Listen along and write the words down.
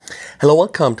Hello,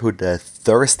 welcome to the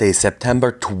Thursday,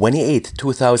 September 28th,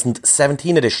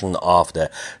 2017 edition of the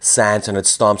SANS and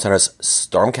Storm Center's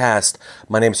StormCast.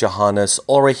 My name is Johannes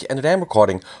Ulrich and today I'm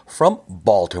recording from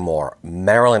Baltimore,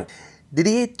 Maryland.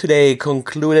 Didier today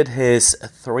concluded his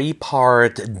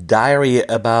three-part diary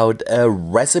about a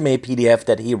resume PDF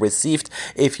that he received.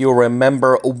 If you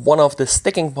remember, one of the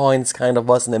sticking points kind of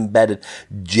was an embedded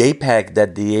JPEG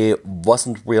that Didier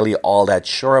wasn't really all that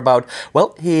sure about.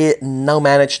 Well, he now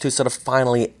managed to sort of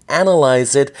finally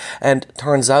analyze it, and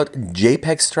turns out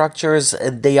JPEG structures,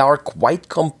 they are quite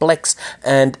complex,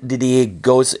 and Didier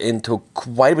goes into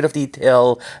quite a bit of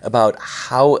detail about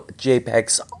how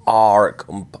JPEGs are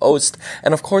composed.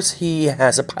 And of course, he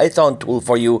has a Python tool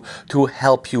for you to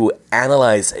help you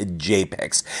analyze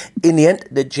JPEGs. In the end,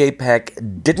 the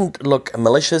JPEG didn't look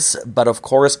malicious, but of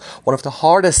course, one of the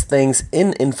hardest things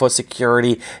in info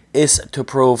security is to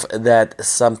prove that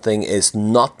something is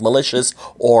not malicious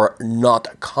or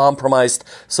not compromised.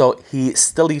 So he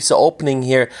still leaves the opening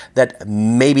here that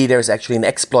maybe there's actually an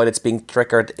exploit that's being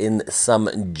triggered in some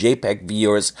JPEG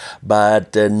viewers,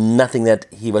 but nothing that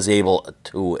he was able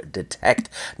to detect.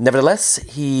 Nevertheless,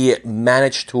 he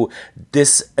managed to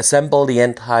disassemble the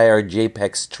entire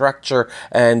JPEG structure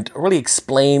and really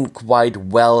explain quite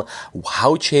well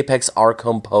how JPEGs are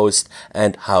composed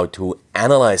and how to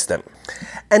analyze them.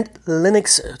 And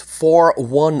Linux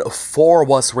 4.1.4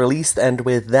 was released, and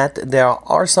with that there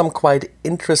are some quite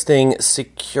interesting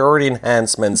security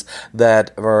enhancements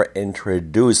that were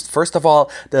introduced. First of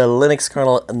all, the Linux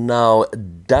kernel now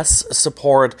does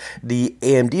support the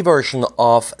AMD version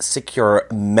of secure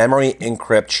memory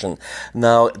encryption.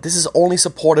 Now, this is only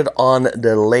supported on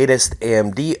the latest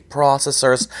AMD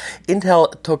processors.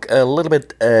 Intel took a little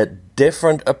bit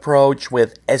different approach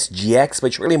with SGX,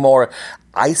 which really more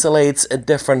isolates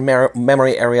different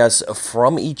memory areas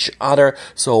from each other,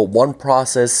 so one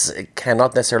process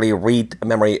cannot necessarily read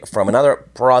memory from another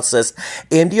process.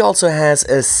 AMD also has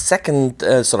a second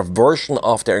sort of version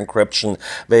of their encryption,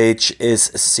 which is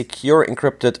secure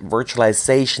encrypted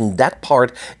virtualization. That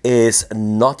part is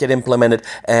not yet implemented,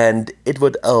 and it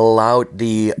would allow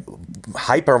the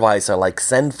hypervisor like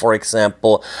Xen, for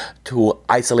example, to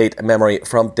isolate memory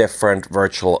from different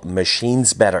virtual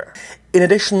machines better. In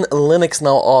addition, Linux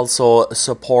now also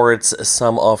supports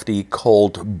some of the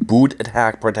cold boot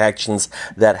attack protections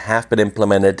that have been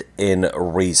implemented in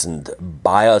recent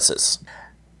BIOSes.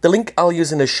 The link I'll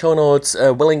use in the show notes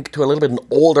will link to a little bit an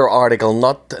older article,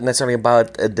 not necessarily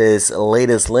about this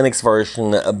latest Linux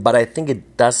version, but I think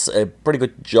it does a pretty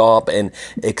good job in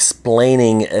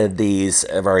explaining these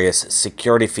various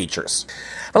security features.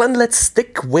 Well, and let's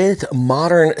stick with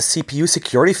modern CPU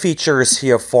security features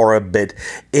here for a bit.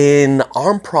 In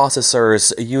ARM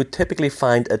processors, you typically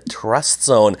find a trust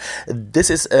zone. This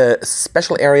is a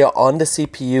special area on the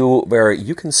CPU where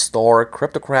you can store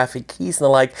cryptographic keys and the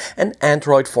like, and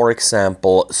Android, for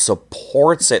example,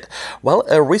 supports it. Well,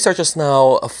 researchers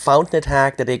now found an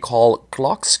attack that they call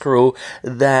Clockscrew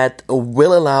that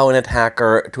will allow an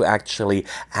attacker to actually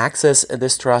access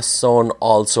this trust zone,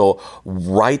 also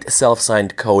write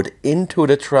self-signed code into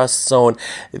the trust zone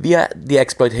via the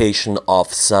exploitation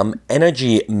of some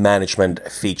energy management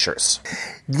features.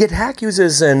 The attack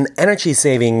uses an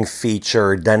energy-saving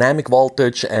feature, dynamic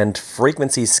voltage and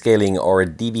frequency scaling, or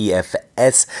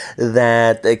DVFS,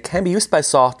 that can be used by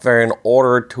software in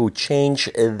order to change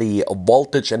the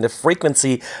voltage and the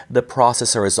frequency the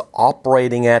processor is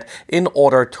operating at in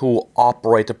order to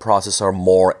operate the processor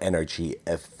more energy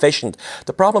efficient.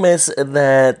 The problem is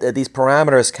that these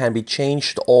parameters can be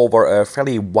changed over a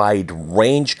fairly wide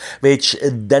range, which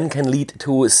then can lead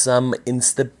to some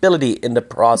instability in the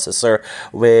processor,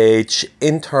 which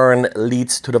in turn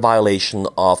leads to the violation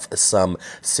of some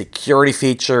security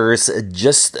features,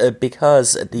 just because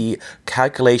the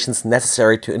calculations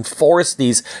necessary to enforce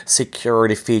these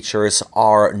security features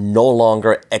are no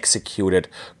longer executed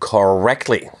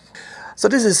correctly. So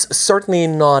this is certainly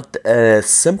not a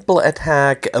simple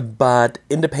attack, but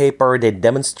in the paper they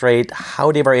demonstrate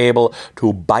how they were able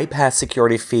to bypass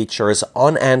security features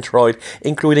on Android,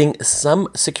 including some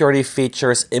security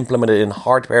features implemented in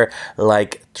hardware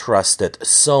like trusted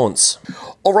zones.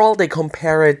 Overall, they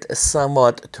compare it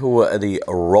somewhat to the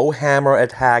Rowhammer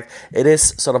attack. It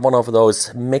is sort of one of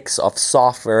those mix of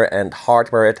software and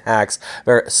hardware attacks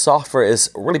where software is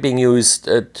really being used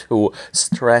to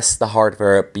stress the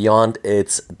hardware beyond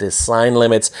its design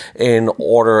limits in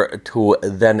order to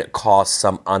then cause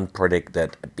some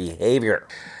unpredicted behavior.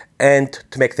 And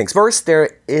to make things worse,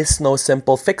 there is no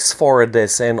simple fix for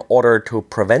this. In order to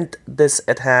prevent this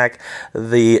attack,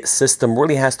 the system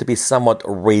really has to be somewhat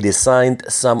redesigned.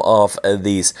 Some of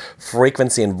these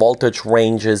frequency and voltage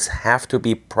ranges have to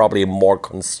be probably more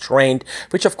constrained,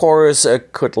 which of course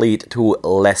could lead to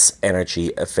less energy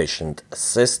efficient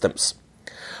systems.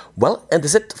 Well, and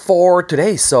that's it for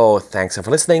today. So thanks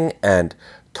for listening, and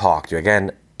talk to you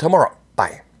again tomorrow.